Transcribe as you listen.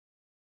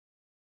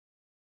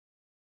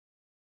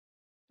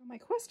My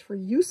quest for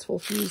useful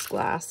fused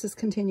glass is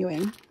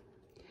continuing.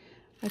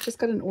 I just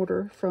got an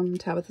order from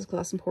Tabitha's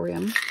Glass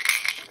Emporium.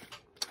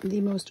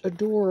 The most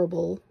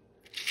adorable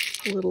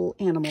little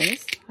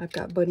animals. I've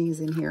got bunnies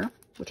in here,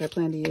 which I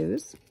plan to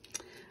use.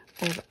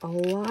 I have a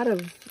lot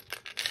of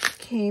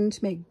cane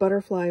to make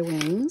butterfly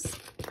wings,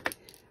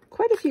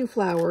 quite a few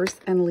flowers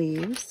and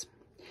leaves.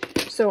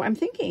 So I'm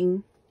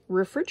thinking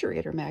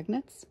refrigerator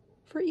magnets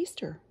for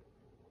Easter.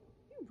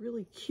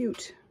 Really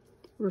cute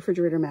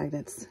refrigerator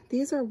magnets.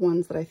 These are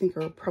ones that I think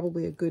are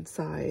probably a good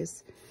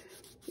size.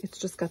 It's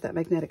just got that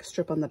magnetic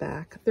strip on the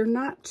back. They're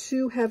not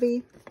too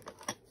heavy.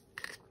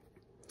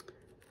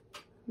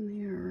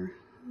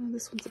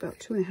 This one's about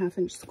 2.5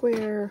 inch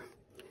square.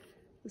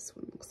 This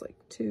one looks like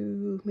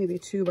maybe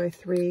 2 by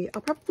 3.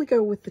 I'll probably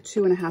go with the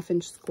 2.5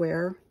 inch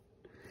square.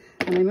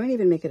 And I might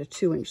even make it a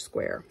 2 inch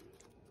square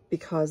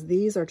because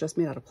these are just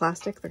made out of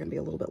plastic. They're gonna be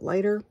a little bit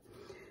lighter.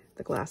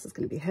 The glass is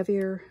going to be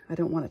heavier. I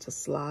don't want it to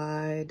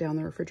slide down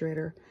the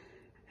refrigerator.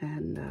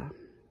 And,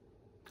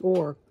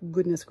 or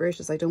goodness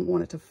gracious, I don't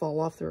want it to fall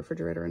off the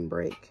refrigerator and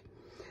break.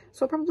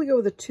 So I'll probably go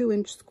with a 2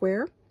 inch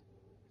square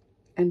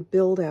and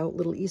build out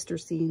little Easter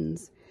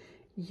scenes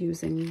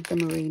using the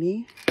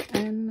Marini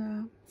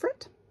and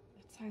Frit.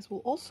 That size will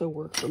also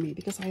work for me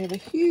because I have a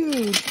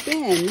huge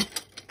bin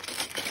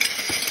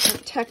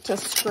of Tekta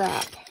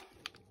scrap,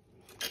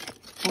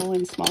 all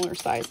in smaller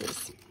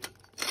sizes.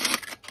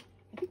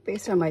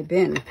 Based on my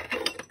bin,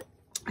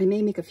 I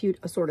may make a few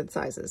assorted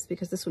sizes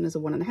because this one is a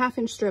 1.5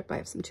 inch strip. I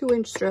have some 2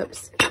 inch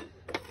strips.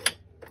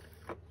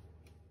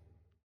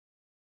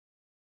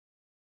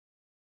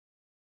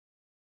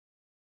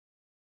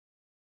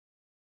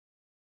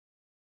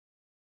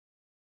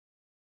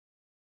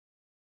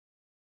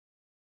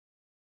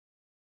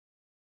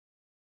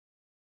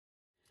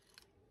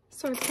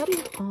 So I've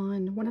settled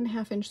on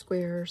 1.5 inch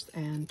squares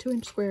and 2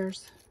 inch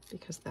squares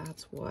because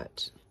that's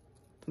what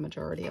the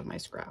majority of my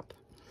scrap.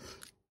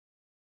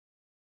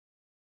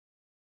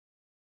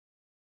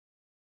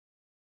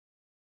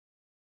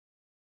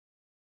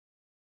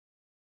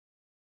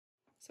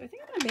 So I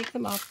think I'm going to make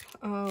them up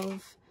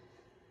of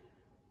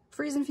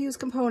freeze and fuse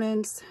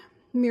components,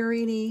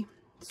 Marini,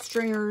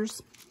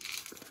 stringers,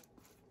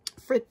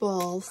 Frit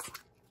balls.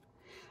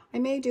 I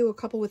may do a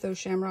couple with those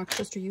shamrocks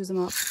just to use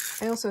them up.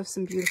 I also have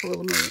some beautiful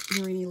little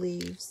Marini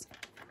leaves.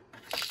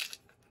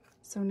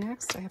 So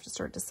next I have to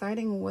start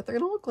deciding what they're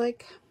going to look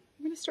like.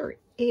 I'm going to start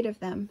 8 of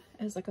them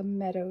as like a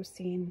meadow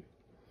scene.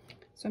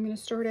 So I'm going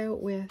to start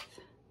out with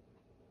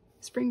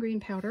spring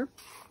green powder.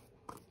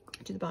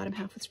 Do the bottom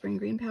half with spring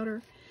green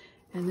powder.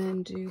 And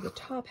then do the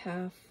top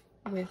half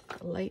with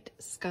light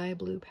sky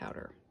blue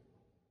powder.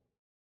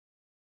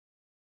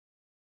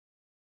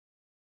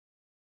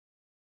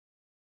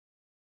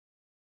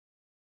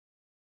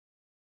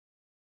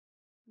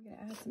 I'm going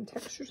to add some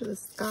texture to the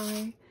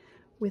sky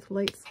with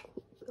light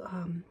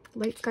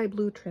sky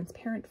blue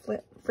transparent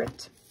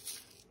Frit.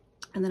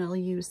 And then I'll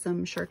use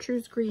some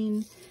chartreuse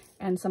green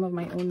and some of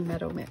my own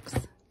meadow mix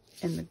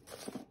in the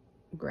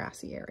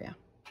grassy area.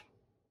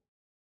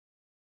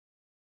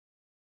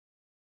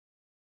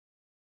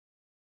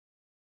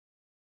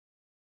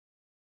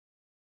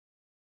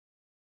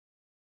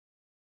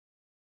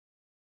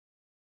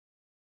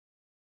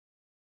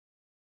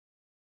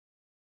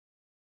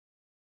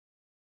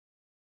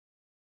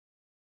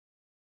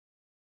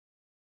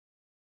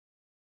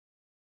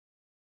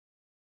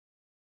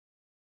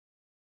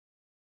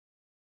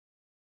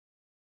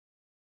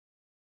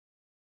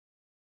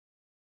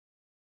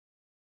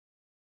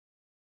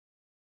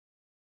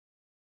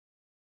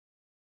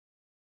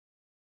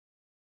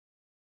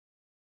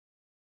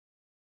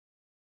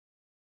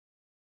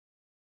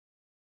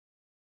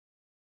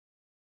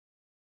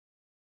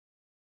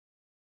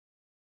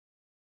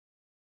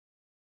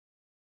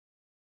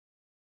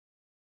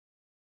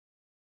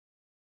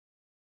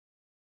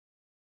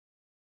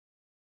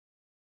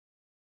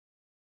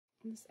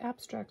 And this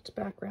abstract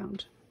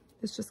background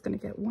is just going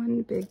to get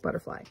one big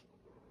butterfly.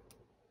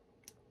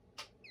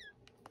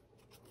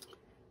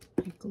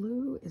 My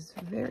glue is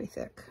very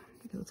thick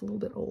because it's a little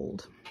bit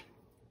old.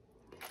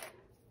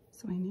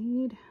 So I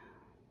need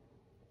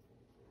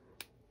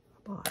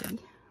a body.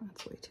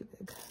 That's way too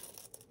big.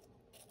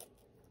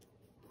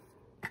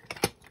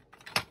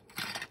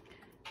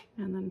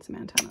 And then some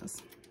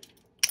antennas.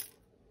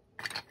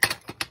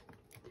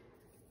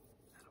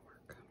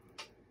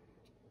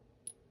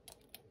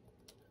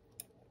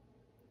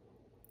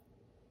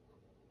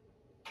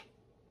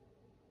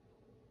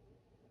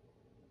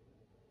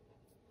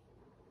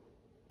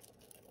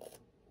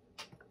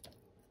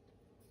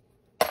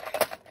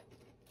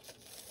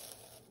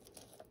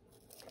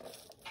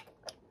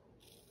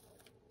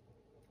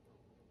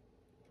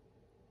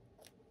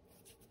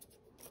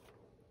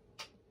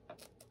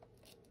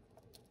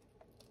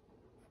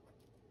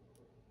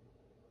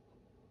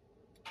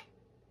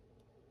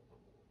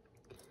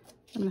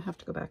 I'm gonna have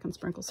to go back and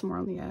sprinkle some more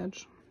on the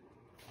edge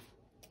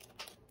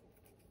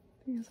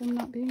because I'm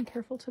not being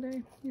careful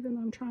today, even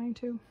though I'm trying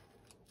to.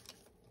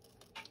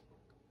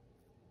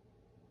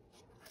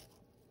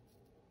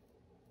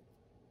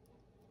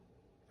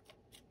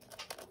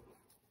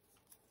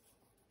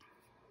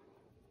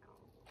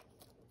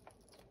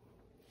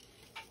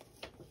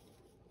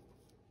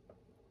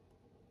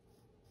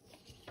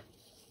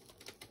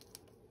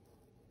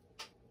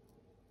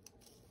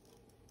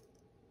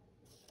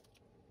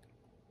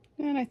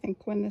 I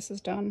think when this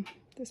is done,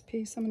 this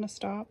piece, I'm going to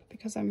stop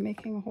because I'm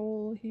making a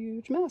whole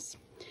huge mess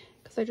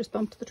because I just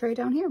bumped the tray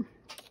down here.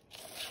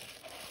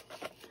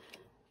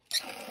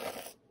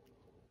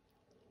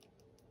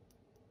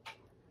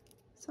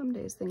 Some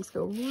days things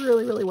go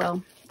really, really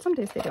well. Some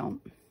days they don't.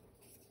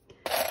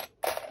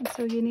 And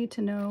so you need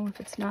to know if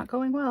it's not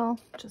going well,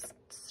 just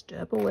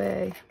step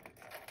away.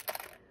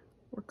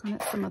 Work on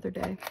it some other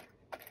day.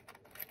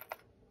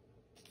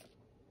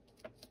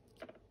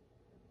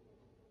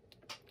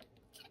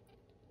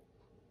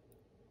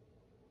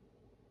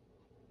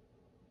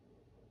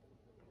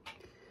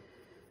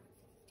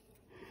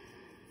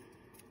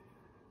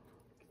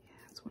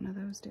 Yeah, it's one of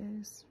those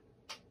days.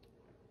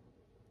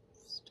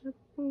 Step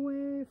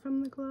away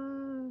from the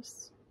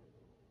glass.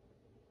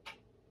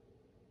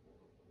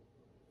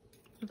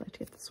 I'd like to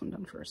get this one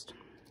done first.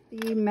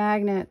 The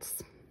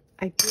magnets,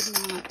 I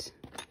did not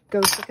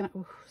go thick enough.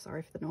 Oh,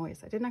 sorry for the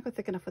noise. I did not go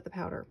thick enough with the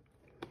powder.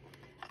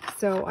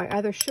 So I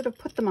either should have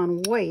put them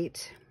on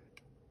white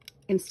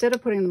instead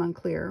of putting them on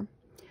clear,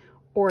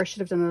 or I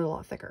should have done it a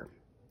lot thicker.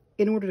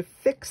 In order to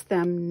fix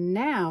them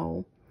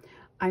now,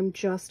 I'm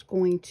just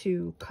going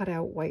to cut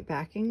out white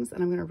backings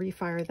and I'm going to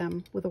refire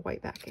them with a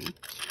white backing.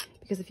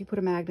 Because if you put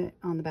a magnet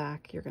on the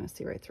back, you're going to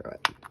see right through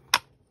it.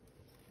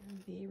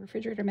 The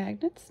refrigerator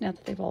magnets, now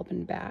that they've all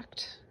been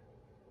backed,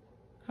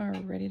 are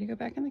ready to go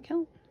back in the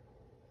kiln.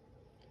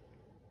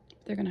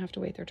 They're going to have to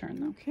wait their turn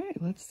though. Okay,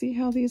 let's see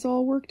how these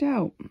all worked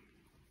out.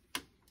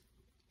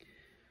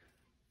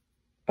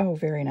 Oh,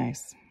 very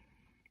nice.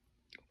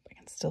 I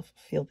can still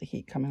feel the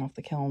heat coming off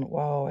the kiln.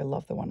 Whoa, I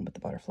love the one with the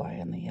butterfly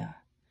and the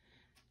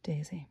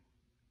daisy.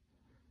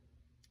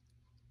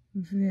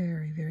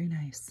 Very, very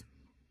nice.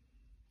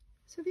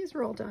 So these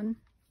are all done.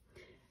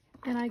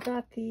 And I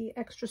got the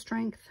extra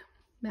strength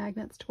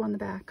magnets to go on the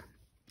back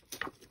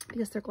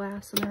because they're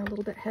glass and they're a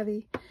little bit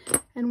heavy.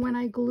 And when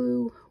I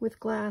glue with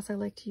glass, I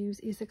like to use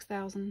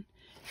E6000.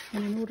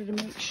 And in order to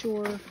make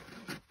sure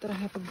that I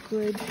have a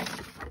good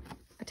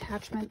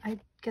attachment, I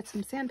get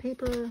some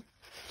sandpaper,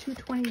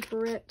 220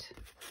 Brit,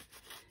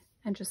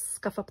 and just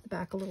scuff up the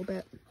back a little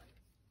bit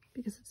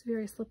because it's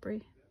very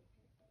slippery.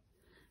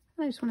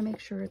 And I just want to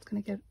make sure it's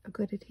going to get a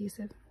good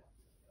adhesive.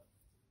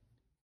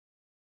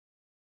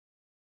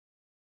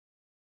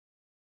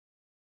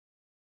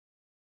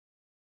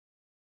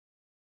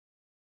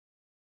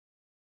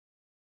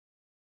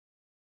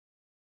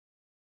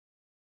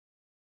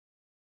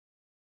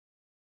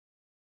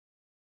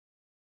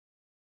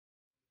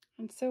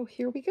 And so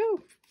here we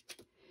go.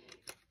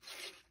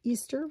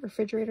 Easter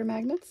refrigerator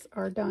magnets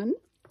are done.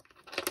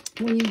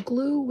 When you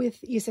glue with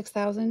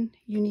E6000,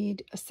 you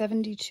need a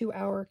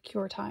 72-hour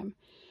cure time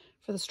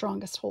for the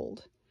strongest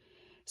hold.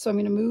 So I'm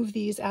going to move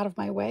these out of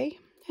my way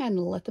and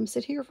let them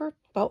sit here for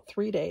about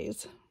 3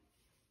 days.